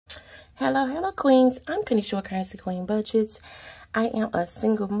Hello Queens. I'm Heeeyyyy Currency Queen Budgets. I am a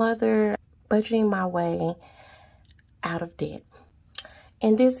single mother budgeting my way out of debt.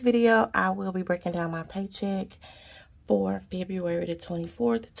 In this video, I will be breaking down my paycheck for February the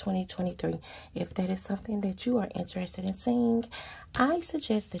 24th, 2023. If that is something that you are interested in seeing, I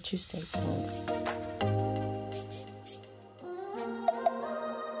suggest that you stay tuned.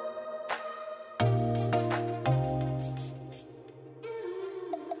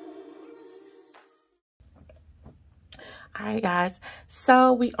 Alright guys,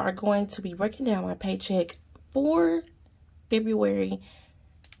 so we are going to be breaking down my paycheck for February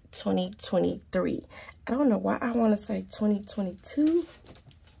 2023. I don't know why I want to say 2022,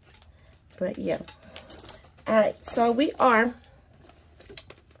 but yeah. Alright, so we are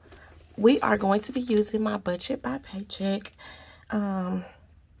going to be using my budget by paycheck, the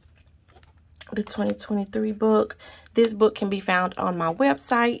 2023 book. This book can be found on my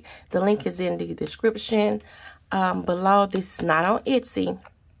website. The link is in the description below. This is not on Etsy.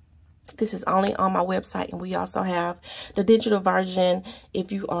 This is only on my website, and we also have the digital version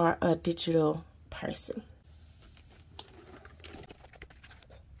if you are a digital person.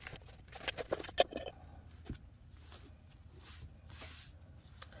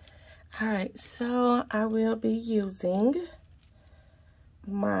 All right, so I will be using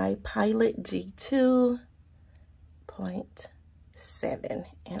my Pilot G2.7,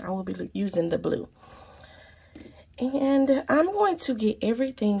 and I will be using the blue. And I'm going to get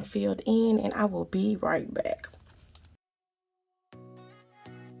everything filled in, and I will be right back.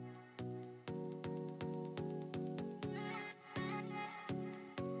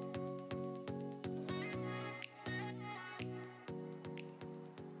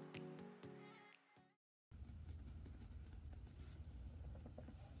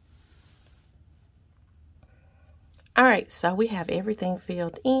 All right, so we have everything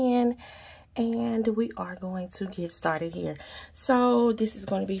filled in, and we are going to get started here. So this is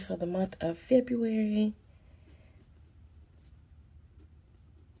going to be for the month of February.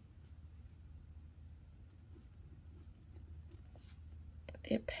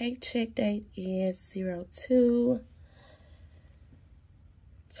 The paycheck date is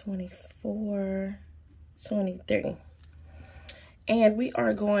 02/24/23. And we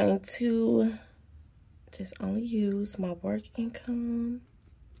are going to just only use my work income.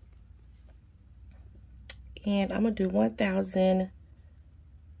 And I'm going to do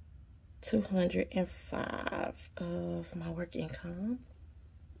 1,205 of my work income.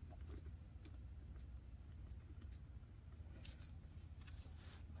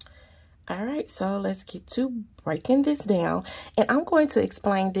 All right, so let's get to breaking this down. And I'm going to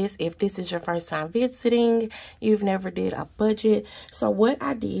explain this if this is your first time visiting, you've never did a budget. So what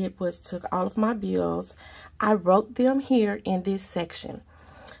I did was took all of my bills. I wrote them here in this section.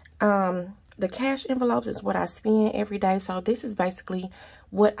 The cash envelopes is what I spend every day. So this is basically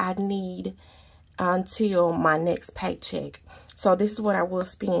what I need until my next paycheck. So this is what I will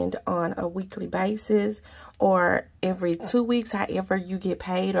spend on a weekly basis or every 2 weeks, however you get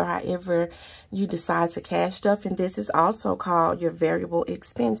paid or however you decide to cash stuff. And this is also called your variable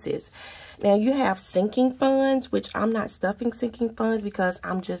expenses. Now you have sinking funds, which I'm not stuffing sinking funds because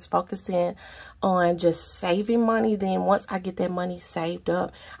I'm just focusing on just saving money. Then once I get that money saved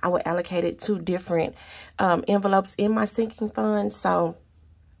up, I will allocate it to different envelopes in my sinking fund. So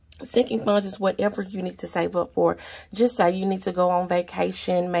sinking funds is whatever you need to save up for. Just say you need to go on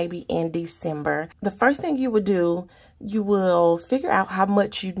vacation maybe in December. The first thing you would do, you will figure out how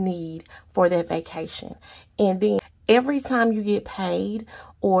much you need for that vacation. And then every time you get paid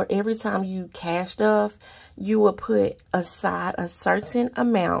or every time you cash stuff, you will put aside a certain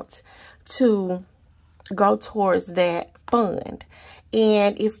amount to go towards that fund.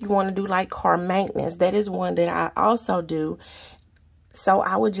 And if you want to do like car maintenance, that is one that I also do. So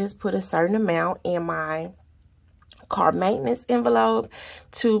I would just put a certain amount in my car maintenance envelope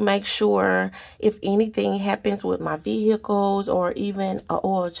to make sure if anything happens with my vehicles or even an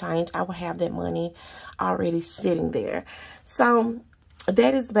oil change, I will have that money already sitting there. So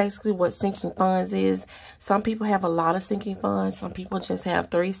that is basically what sinking funds is. Some people have a lot of sinking funds. Some people just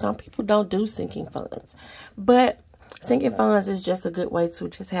have 3. Some people don't do sinking funds. But sinking funds is just a good way to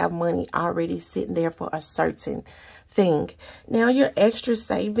just have money already sitting there for a certain thing. Now your extra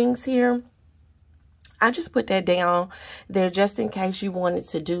savings here, I just put that down there just in case you wanted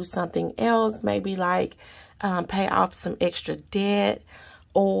to do something else, maybe like pay off some extra debt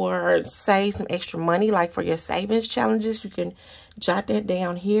or save some extra money, like for your savings challenges. You can jot that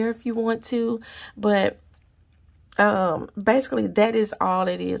down here if you want to, but basically that is all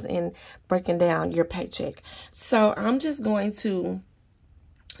it is in breaking down your paycheck. So I'm just going to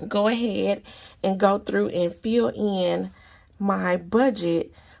go ahead and go through and fill in my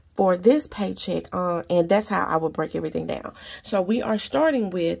budget for this paycheck, and that's how I would break everything down. So we are starting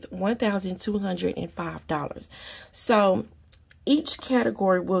with $1,205. So each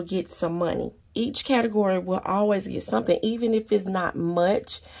category will get some money. Each category will always get something. Even if it's not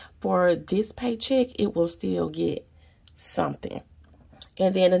much for this paycheck, it will still get something.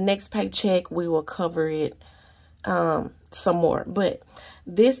 And then the next paycheck, we will cover it some more. But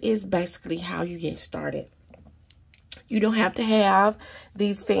this is basically how you get started. You don't have to have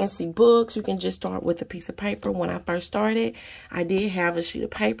these fancy books. You can just start with a piece of paper. When I first started, I did have a sheet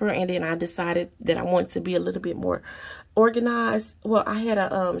of paper, and then I decided that I wanted to be a little bit more organized. Well, I had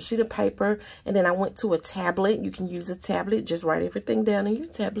a sheet of paper, and then I went to a tablet. You can use a tablet. Just write everything down in your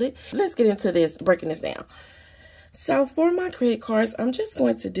tablet. Let's get into this, breaking this down. So for my credit cards, I'm just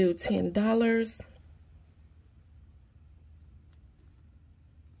going to do $10.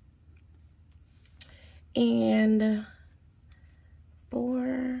 And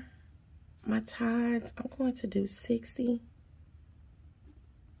for my tithes, I'm going to do 60.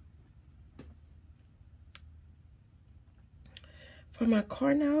 For my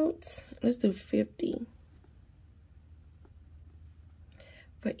car notes, let's do 50.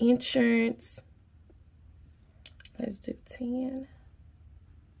 For insurance, let's do 10.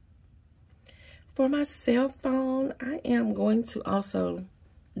 For my cell phone, I am going to also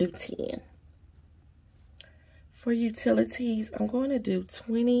do 10. For utilities, I'm going to do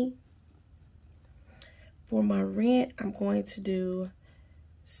 20. For my rent, I'm going to do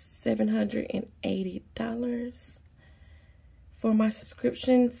 $780. For my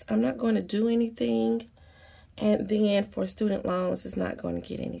subscriptions, I'm not going to do anything. And then for student loans, it's not going to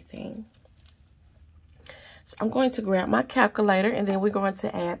get anything. So I'm going to grab my calculator, and then we're going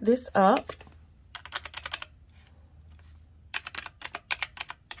to add this up.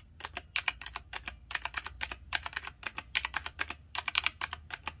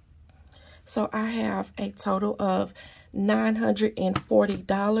 So I have a total of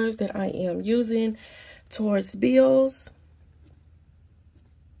 $940 that I am using towards bills.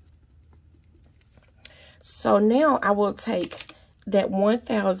 So now I will take that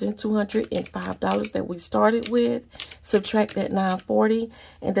 $1,205 that we started with, subtract that $940,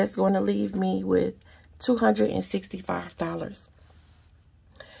 and that's going to leave me with $265.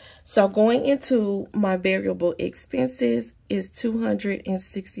 So going into my variable expenses is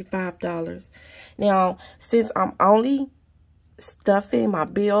 $265. Now, since I'm only stuffing my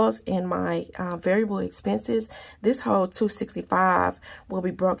bills and my variable expenses, this whole $265 will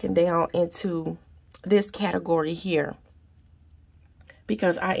be broken down into this category here,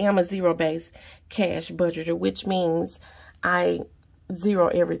 because I am a zero-based cash budgeter, which means I zero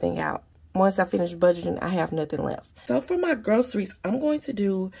everything out. Once I finish budgeting, I have nothing left. So for my groceries, I'm going to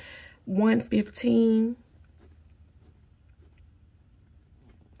do $115.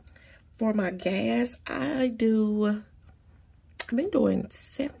 For my gas, I've been doing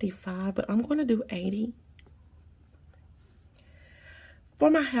 $75, but I'm going to do $80. For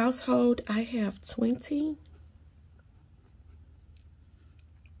my household, I have $20.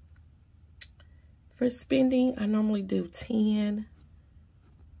 For spending, I normally do $10.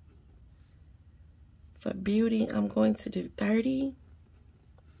 For beauty, I'm going to do $30.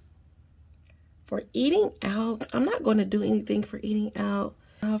 For eating out, I'm not going to do anything for eating out.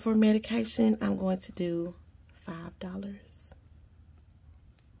 For medication, I'm going to do $5.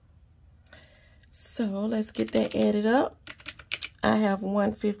 So let's get that added up. I have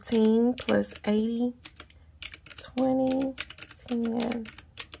 $115 plus $80, $20, $10,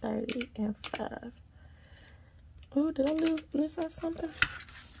 $30, and $5. Ooh, did I lose out something?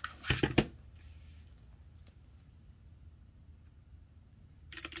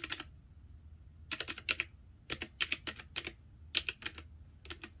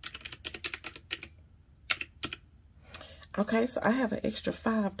 Okay, so I have an extra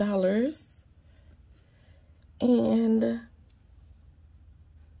 $5. And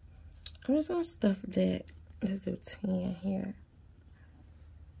I'm just going to stuff that. Let's do 10 here.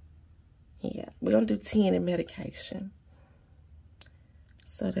 Yeah, we're going to do 10 in medication.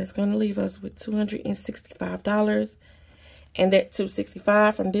 So that's going to leave us with $265. And that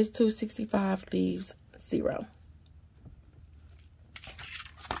 $265 from this $265 leaves $0.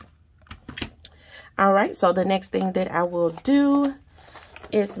 All right, so the next thing that I will do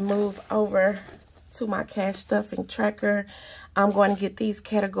is move over to my cash stuffing tracker. I'm going to get these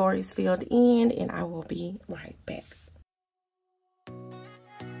categories filled in, and I will be right back.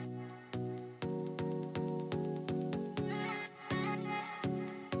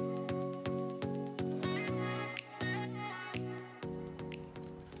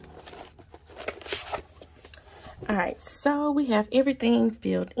 All right, so we have everything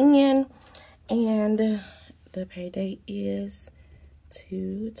filled in, and the pay date is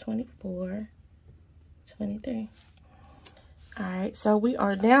 2/24/23. All right, so we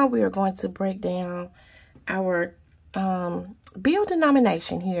are going to break down our bill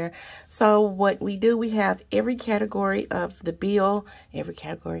denomination here. So what we do, we have every category of the bill,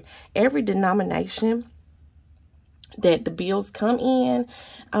 every denomination that the bills come in.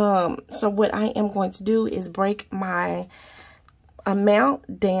 So what I am going to do is break my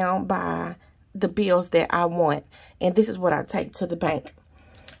amount down by the bills that I want, and this is what I take to the bank.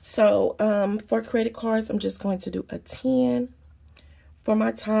 So for credit cards, I'm just going to do a 10. For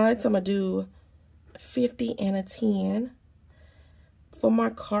my tithes, I'm gonna do 50 and a 10. For my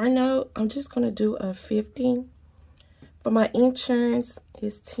car note, I'm just gonna do a 50. For my insurance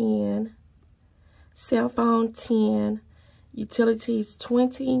is 10. Cell phone 10. Utilities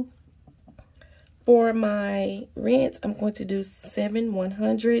 20. For my rent, I'm going to do 7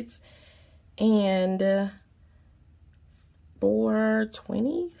 100s and 4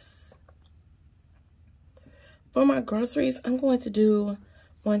 20s. For my groceries, I'm going to do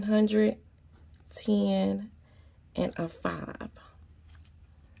 100, 10, and a 5.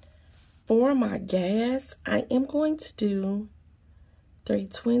 For my gas, I am going to do 3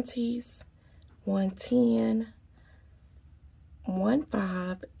 20s, 1 10, 1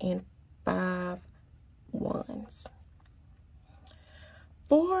 5, and 5 1s.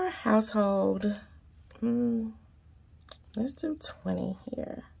 For household, let's do 20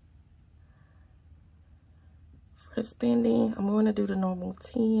 here. For spending, I'm going to do the normal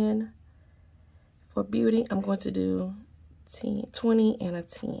 10. For beauty, I'm going to do 10, 20 and a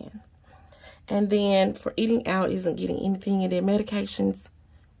 10. And then for eating out, isn't getting anything in their medications,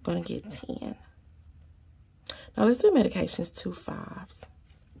 I'm going to get 10. Now let's do medications, 2 5s.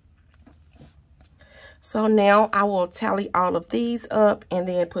 So now I will tally all of these up and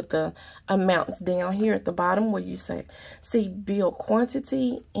then put the amounts down here at the bottom where you see bill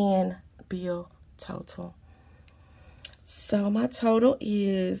quantity and bill total. So my total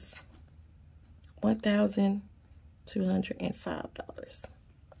is $1,205.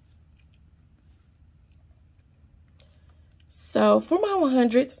 So for my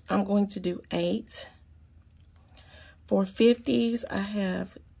 100s, I'm going to do 8. For 50s, I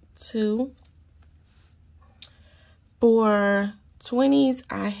have 2. For 20s,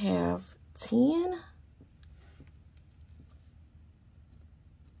 I have 10.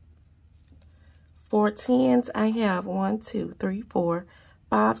 For 10s, I have 1, 2, 3, 4,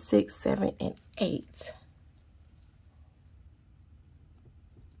 5, 6, 7, and 8.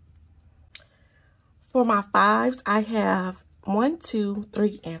 For my 5s, I have 1, 2,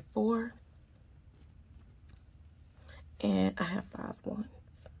 3, and 4. And I have 5 1s.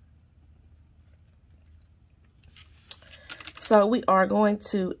 So we are going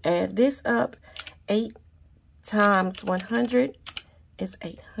to add this up. 8 times 100 is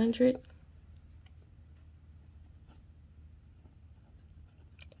 800.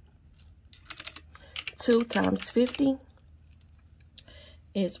 2 times 50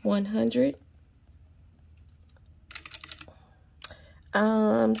 is 100.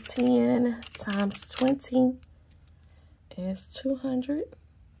 10 times 20 is 200.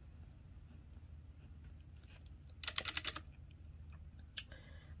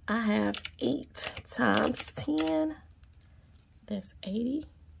 I have 8 times 10, that's 80.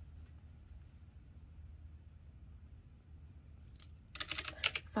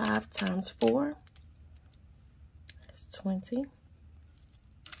 5 times 4 is 20.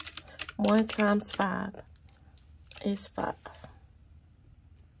 1 times 5 is 5.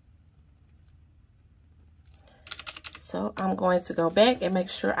 So I'm going to go back and make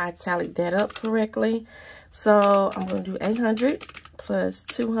sure I tallied that up correctly. So I'm going to do 800 plus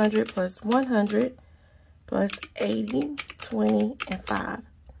 200 plus 100 plus 80, 20, and 5.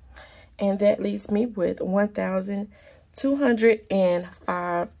 And that leaves me with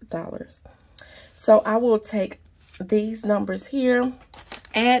 $1,205. So I will take these numbers here,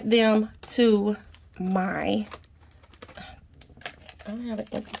 add them to my, I don't have an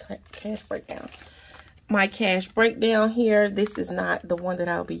empty cash breakdown. My cash breakdown here. This is not the one that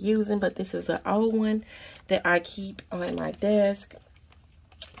I'll be using, but this is an old one that I keep on my desk.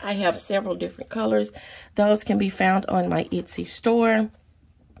 I have several different colors. Those can be found on my Etsy store.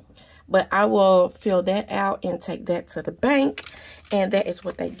 But I will fill that out and take that to the bank. And that is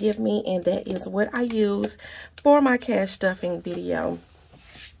what they give me. And that is what I use for my cash stuffing video.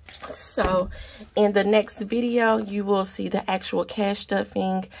 So in the next video, you will see the actual cash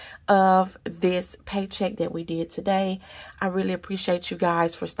stuffing of this paycheck that we did today. I really appreciate you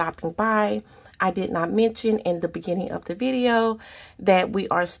guys for stopping by. I did not mention in the beginning of the video that we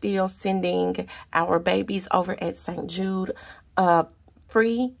are still sending our babies over at St. Jude a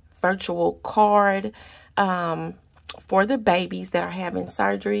free virtual card for the babies that are having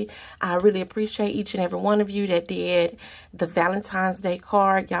surgery. I really appreciate each and every one of you that did the Valentine's Day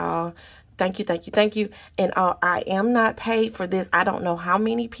card, y'all. Thank you, thank you, thank you. And I am not paid for this. I don't know how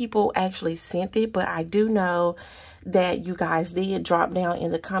many people actually sent it, but I do know that you guys did drop down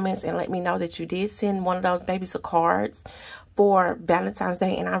in the comments and let me know that you did send one of those babies a cards for Valentine's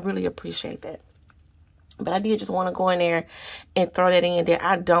Day, and I really appreciate that. But I did just want to go in there and throw that in there.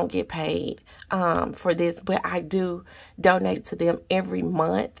 I don't get paid for this, but I do donate to them every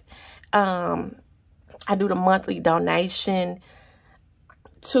month. I do the monthly donation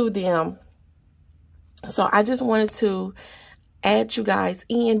to them. So I just wanted to add you guys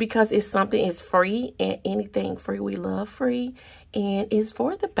in because it's something, it's free, and anything free, we love free, and it's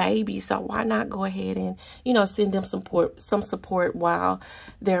for the baby. So why not go ahead and, you know, send them some support while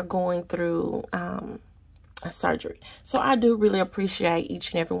they're going through surgery. So I do really appreciate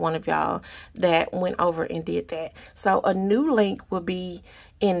each and every one of y'all that went over and did that. So a new link will be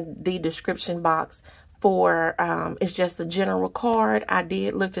in the description box for it's just a general card. I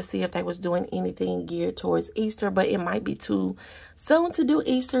did look to see if they was doing anything geared towards Easter, but it might be too soon to do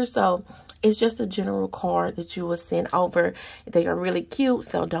Easter. So it's just a general card that you will send over. They are really cute,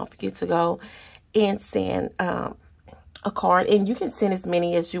 so don't forget to go and send a card, and you can send as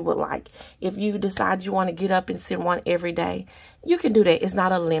many as you would like. If you decide you want to get up and send one every day, you can do that. It's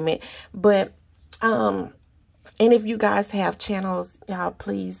not a limit. But and if you guys have channels, y'all,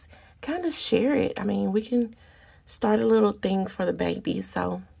 please kind of share it. I mean, we can start a little thing for the baby.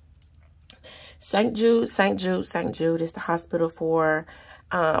 So St. Jude is the hospital for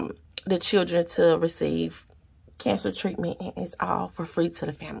the children to receive cancer treatment, and it's all for free to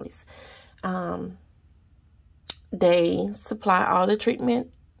the families. They supply all the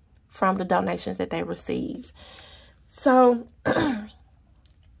treatment from the donations that they received. So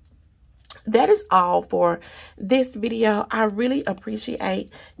that is all for this video. I really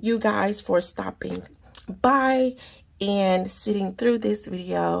appreciate you guys for stopping by and sitting through this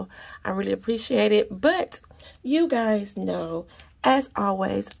video. I really appreciate it. But you guys know, as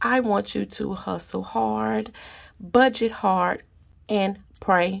always, I want you to hustle hard, budget hard, and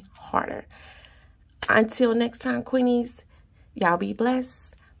pray harder. Until next time, Queenies, y'all be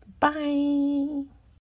blessed. Bye.